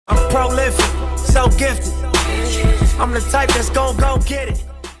prolific, so gifted. I'm the type that's gon' go get it.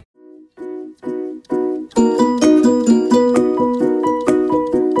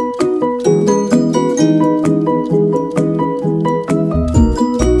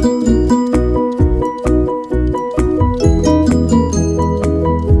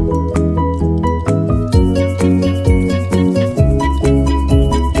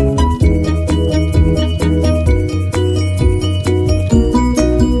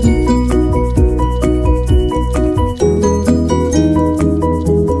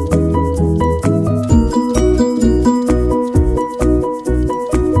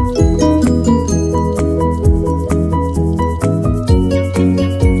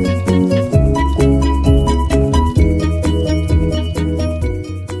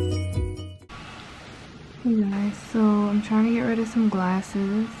 Some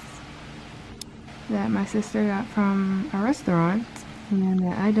glasses that my sister got from a restaurant and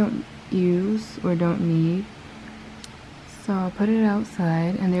that I don't use or don't need, so I'll put it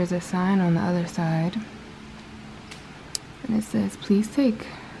outside, and there's a sign on the other side and it says please take.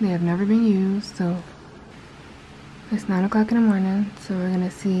 They have never been used. So it's 9 o'clock in the morning, so we're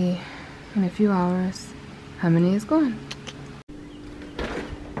gonna see in a few hours how many is gone.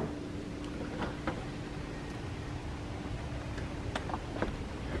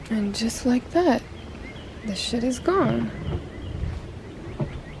 And just like that, the shit is gone.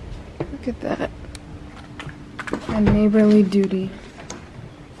 Look at that. A neighborly duty.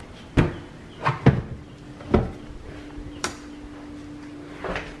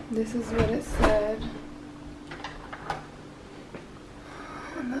 This is what it said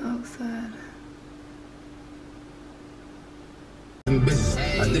on the outside. I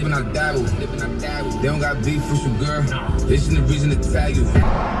live and I dabble. They don't got beef with you, girl. This is the reason to tag you.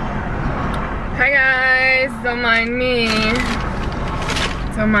 Hi guys, don't mind me.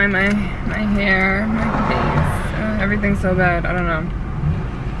 Don't mind my hair, my face. Everything's so bad, I don't know.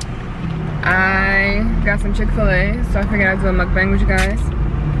 I got some Chick-fil-A, so I figured I'd do a mukbang with you guys.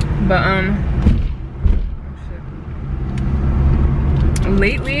 But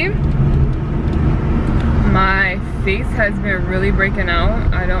lately my face has been really breaking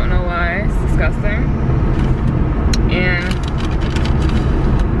out. I don't know why, it's disgusting. And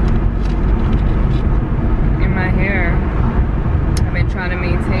my hair I've been trying to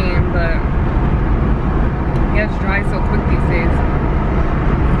maintain, but it gets dry so quick these days.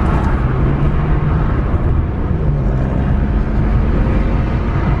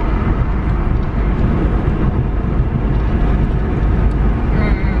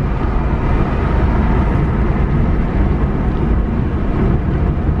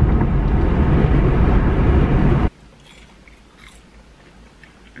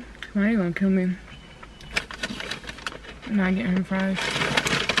 Why are you gonna kill me? I'm not getting fries.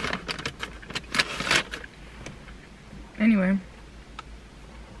 Anyway,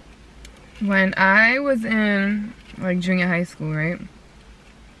 when I was in like junior high school, right,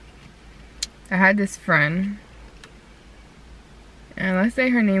 I had this friend, and let's say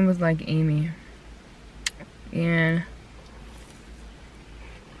her name was like Amy, and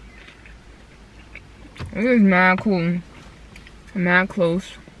we was mad cool, mad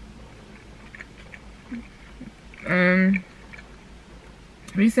close.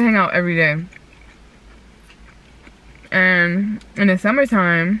 We used to hang out every day. And in the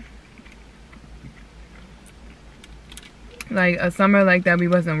summertime, like a summer like that we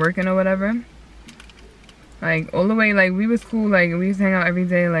wasn't working or whatever, like all the way, like we was cool, like we used to hang out every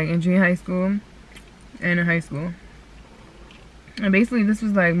day, like in junior high school and in high school. And basically this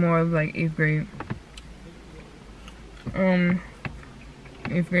was like more of like 8th grade.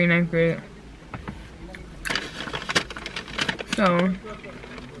 8th grade, 9th grade. So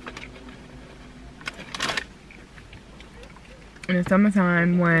in the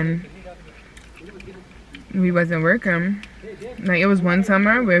summertime when we wasn't working, like it was one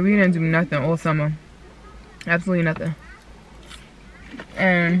summer where we didn't do nothing all summer. Absolutely nothing.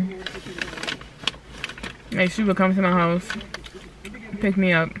 And like she would come to my house, pick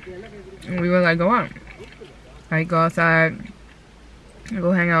me up, and we would like go out. Like go outside,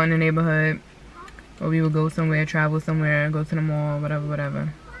 go hang out in the neighborhood. Or we would go somewhere, travel somewhere, go to the mall, whatever,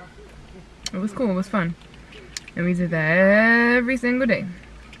 whatever. It was cool, it was fun. And we did that every single day.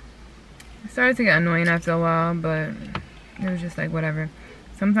 It started to get annoying after a while, but it was just like whatever.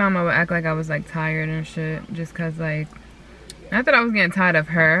 Sometimes I would act like I was like tired and shit, just cause like, not that I was getting tired of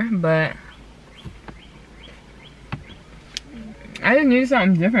her, but I just needed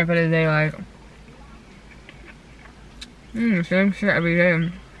something different for the day, like, same shit every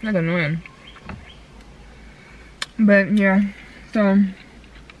day. That's annoying. But yeah, so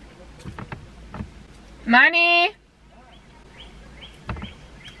Money.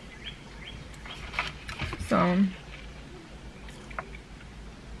 So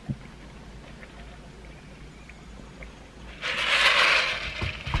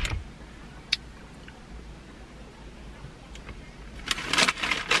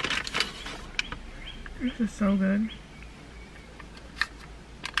this is so good.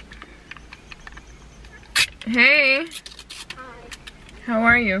 Hey. Hi. How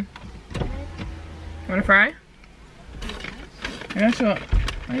are you? Wanna fry? I got you.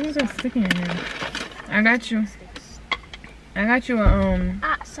 Why is that sticking in here? I got you. I got you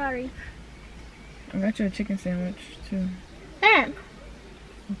a Sorry. I got you a chicken sandwich too. And.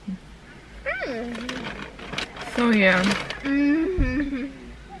 So yeah. I'm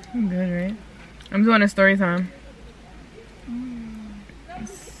good, right? I'm doing a story time.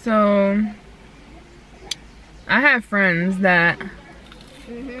 So I have friends that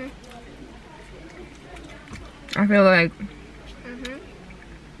I feel like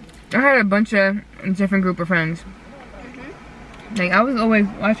I had a bunch of different group of friends. Like I was always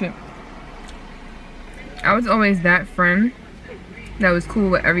I was always that friend that was cool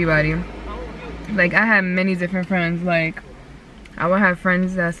with everybody. Like I had many different friends. Like I would have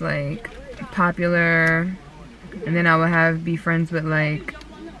friends that's like popular, and then I would be friends with like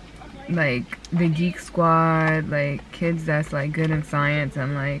the geek squad, like kids that's like good in science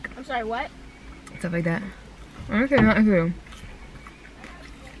and like I'm sorry, what? stuff like that. Okay, not true.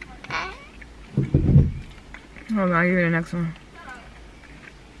 Hold on, I'll give you the next one.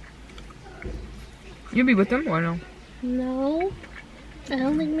 You be with them or no? No. I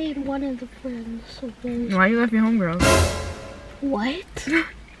only made one of the friends. So Why you left your homegirls? what?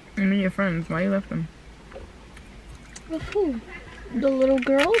 I mean your friends. Why you left them? With who? The little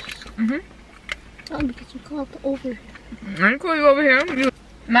girls? Mm-hmm. Oh, because you called over here. I didn't call you over here. You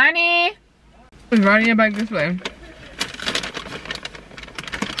Money! Was riding your bike this way.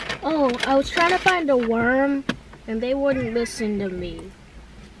 Oh, I was trying to find a worm, and they wouldn't listen to me.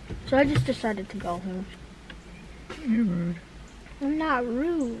 So I just decided to go home. You're rude. I'm not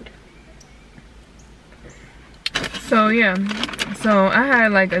rude. So yeah. So I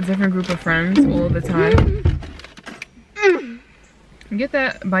had like a different group of friends all the time. Get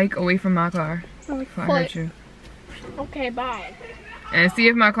that bike away from my car before I hurt you. Okay, bye. And see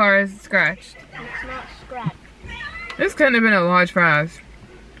if my car is scratched. It's not scratched. This couldn't have been a large fries.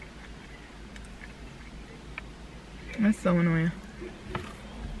 That's so annoying.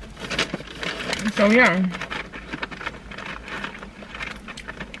 So yeah.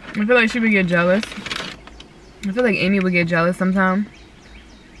 I feel like she would get jealous. I feel like Amy would get jealous sometime.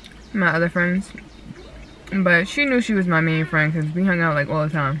 My other friends. But she knew she was my main friend because we hung out like all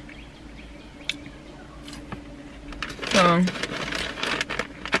the time. So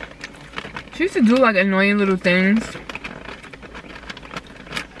she used to do like annoying little things.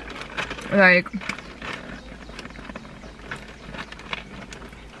 Like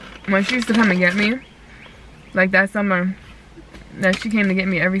when she used to come and get me, like that summer that she came to get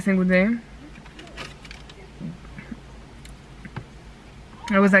me every single day.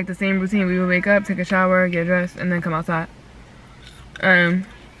 It was like the same routine. We would wake up, take a shower, get dressed, and then come outside.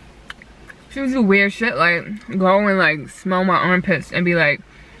 She would do weird shit like go and like smell my armpits and be like,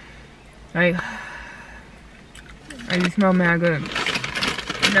 I just smell mad good.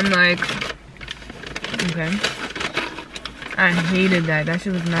 And I'm like, okay. I hated that. That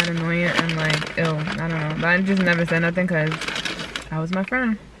shit was mad annoying and like ill. I don't know. But I just never said nothing because I was my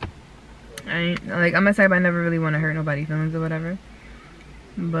friend. I'm a type I never really want to hurt nobody's feelings or whatever.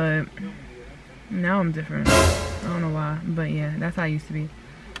 But now I'm different. I don't know why. But yeah, that's how I used to be.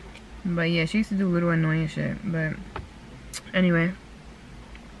 But yeah, she used to do little annoying shit. But anyway.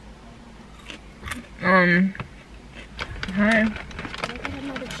 Hi.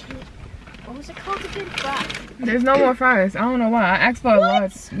 What was it called again? Fries. There's no more fries. I don't know why. I asked for a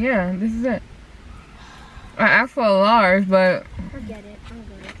large. Yeah, this is it. I asked for a large, but Forget it. I'm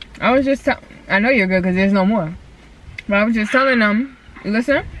good. I was just I know you're good because there's no more. But I was just telling them. You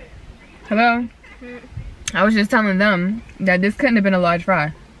listen? Hello? I was just telling them that this couldn't have been a large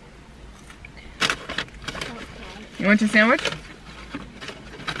fry. You want your sandwich?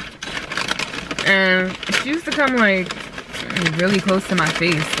 And she used to come like really close to my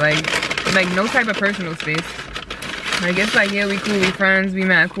face. Like no type of personal space. Like it's like, yeah, we cool, we friends, we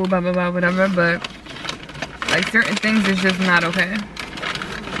mad cool, blah blah blah, whatever, but like certain things is just not okay.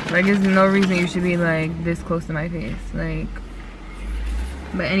 Like there's no reason you should be like this close to my face. Like,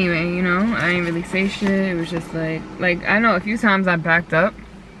 but anyway, you know, I didn't really say shit. It was just like I know a few times I backed up,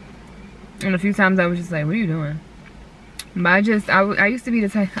 and a few times I was just like, what are you doing? But I used to be the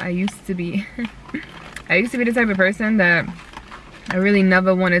type, I used to be I used to be the type of person that I really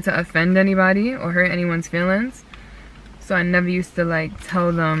never wanted to offend anybody or hurt anyone's feelings. So I never used to like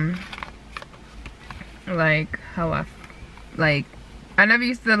tell them like how I never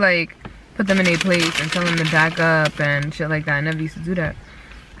used to like put them in a place and tell them to back up and shit like that. I never used to do that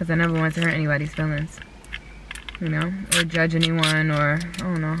because I never wanted to hurt anybody's feelings, you know, or judge anyone, or I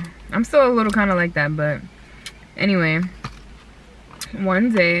don't know. I'm still a little kind of like that, but anyway,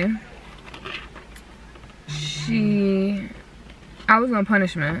 one day I was on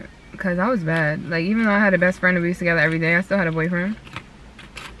punishment because I was bad. Like, even though I had a best friend and we used together every day, I still had a boyfriend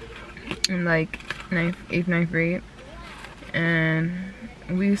in like 8th, 9th grade, and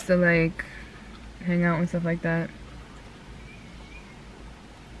we used to like hang out and stuff like that.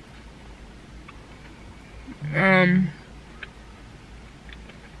 I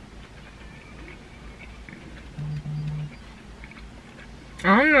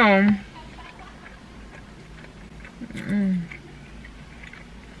don't know.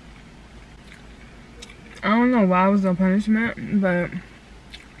 I don't know why I was on punishment, but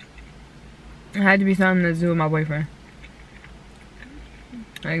it had to be something to do with my boyfriend.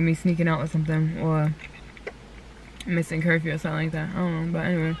 Like me sneaking out or something, or missing curfew or something like that. I don't know, but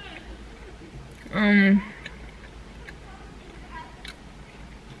anyway.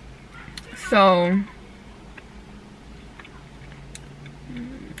 So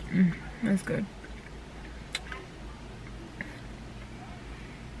that's good.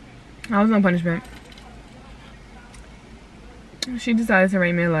 I was on punishment. She decided to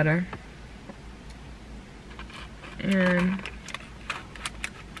write me a letter. And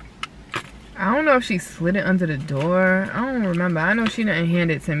I don't know if she slid it under the door. I don't remember. I know she didn't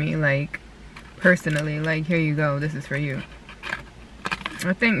hand it to me, like, personally. Like, here you go. This is for you.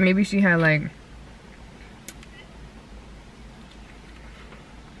 I think maybe she had, like,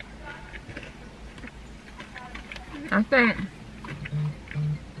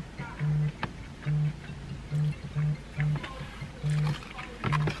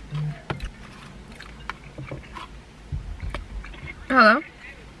 Hello?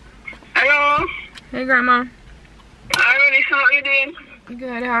 Hello? Hey, Grandma. I already saw what you doing.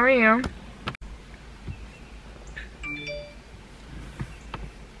 Good, how are you?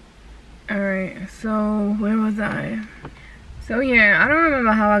 Alright, so where was I? So yeah, I don't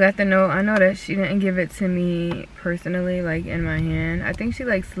remember how I got the note. I know that she didn't give it to me personally, like in my hand. I think she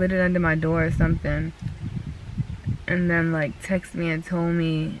like slid it under my door or something. And then like texted me and told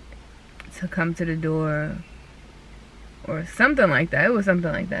me to come to the door. Or something like that. It was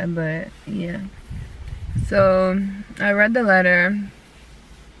something like that, but yeah. So I read the letter,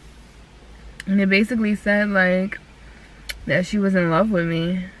 and it basically said like that she was in love with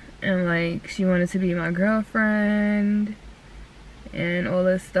me, and like she wanted to be my girlfriend and all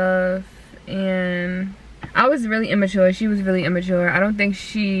this stuff. And I was really immature. She was really immature. I don't think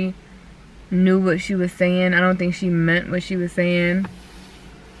she knew what she was saying. I don't think she meant what she was saying.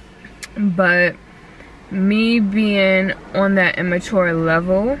 But me being on that immature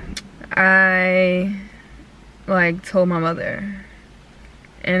level, I like told my mother,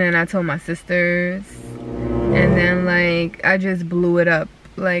 and then I told my sisters, and then like I just blew it up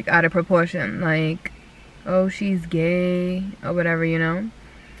like out of proportion, like, oh, she's gay or whatever, you know.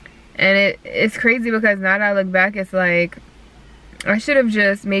 And it's crazy because now that I look back, it's like I should have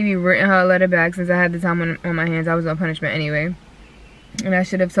just maybe written her a letter back, since I had the time on my hands. I was on punishment anyway, and I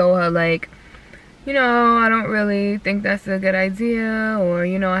should have told her like, you know, I don't really think that's a good idea, or,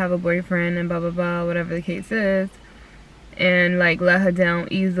 you know, I have a boyfriend and blah blah blah, whatever the case is, and like let her down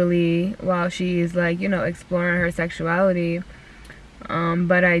easily while she's like, you know, exploring her sexuality.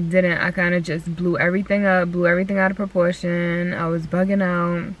 But I didn't. I kind of just blew everything up, blew everything out of proportion. I was bugging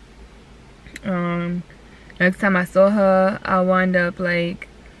out. Next time I saw her, I wound up like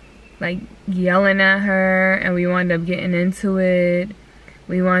yelling at her, and we wound up getting into it.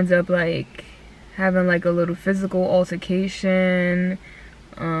 We wound up like having like a little physical altercation.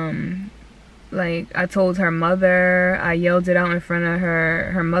 Like I told her mother, I yelled it out in front of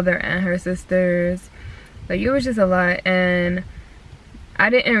her mother and her sisters. Like it was just a lot, and I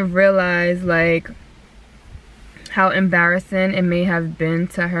didn't realize like how embarrassing it may have been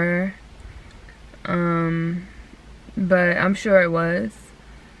to her. But I'm sure it was.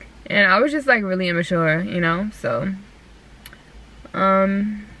 And I was just like really immature, you know, so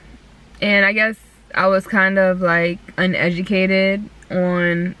and I guess I was kind of like uneducated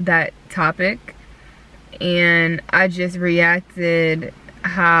on that topic, and I just reacted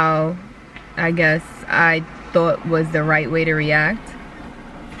how I guess I thought was the right way to react,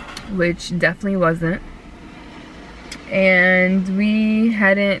 which definitely wasn't. And we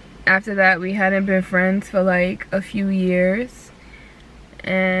hadn't after that, we hadn't been friends for like a few years,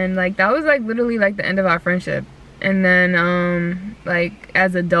 and like that was like literally like the end of our friendship. And then like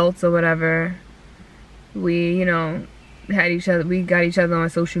as adults or whatever, we, you know, we got each other on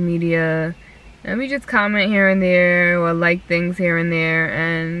social media, and we just comment here and there or like things here and there,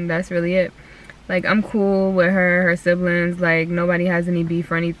 and that's really it. Like, I'm cool with her siblings. Like, nobody has any beef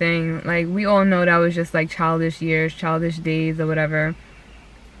or anything. Like, we all know that was just like childish years, childish days or whatever.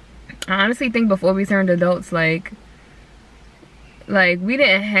 I honestly think before we turned adults, like we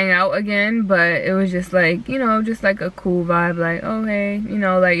didn't hang out again, but it was just like, you know, just like a cool vibe, like, oh hey, you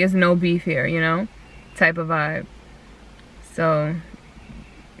know, like it's no beef here, you know, type of vibe. So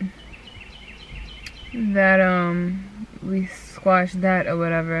that we squashed that or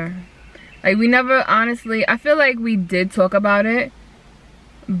whatever. Like, we never, honestly, I feel like we did talk about it,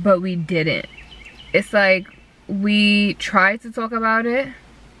 but we didn't. It's like we tried to talk about it,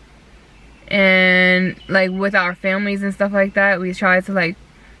 and like with our families and stuff like that, we tried to, like,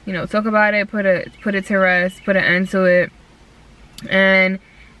 you know, talk about it, put it to rest, put an end to it, and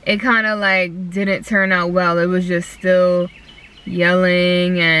it kind of like didn't turn out well. It was just still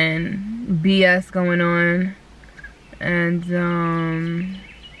yelling and BS going on, and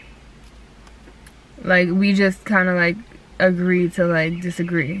like we just kind of like agreed to like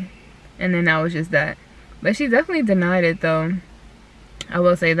disagree, and then that was just that. But she definitely denied it though, I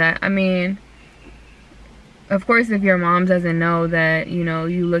will say that. I mean, of course, if your mom doesn't know that, you know,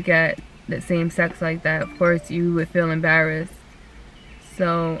 you look at the same sex like that, of course you would feel embarrassed.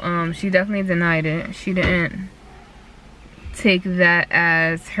 So she definitely denied it. She didn't take that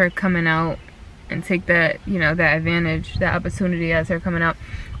as her coming out and take that, you know, that advantage, that opportunity as her coming out,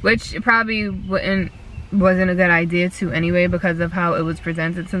 which probably wasn't a good idea to anyway, because of how it was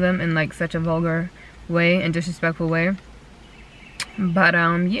presented to them in like such a vulgar way and disrespectful way. But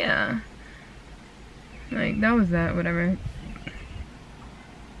yeah, like that was that, whatever.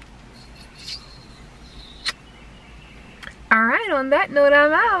 Alright, on that note,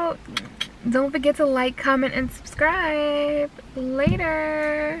 I'm out. Don't forget to like, comment, and subscribe.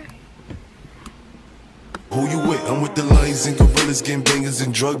 Later. Who you with? I'm with the lions and gorillas, gang bangers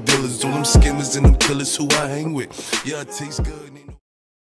and drug dealers. All them skimmers and them killers who I hang with. Yeah, it tastes good.